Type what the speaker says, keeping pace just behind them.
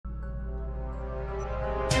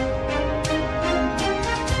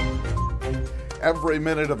Every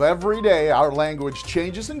minute of every day, our language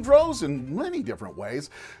changes and grows in many different ways.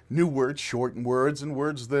 New words, shortened words, and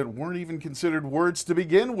words that weren't even considered words to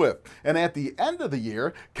begin with. And at the end of the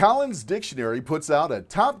year, Collins Dictionary puts out a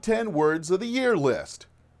top 10 words of the year list.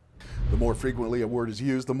 The more frequently a word is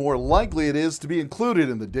used, the more likely it is to be included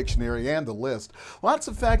in the dictionary and the list. Lots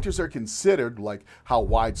of factors are considered, like how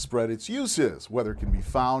widespread its use is, whether it can be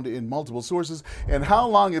found in multiple sources, and how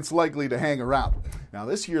long it's likely to hang around. Now,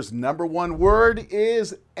 this year's #1 word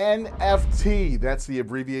is NFT. That's the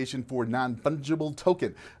abbreviation for non-fungible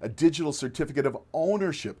token, a digital certificate of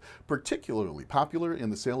ownership, particularly popular in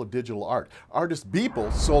the sale of digital art. Artist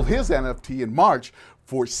Beeple sold his NFT in March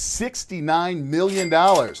for $69 million.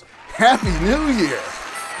 Happy New Year!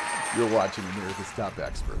 You're watching America's Top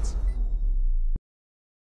Experts.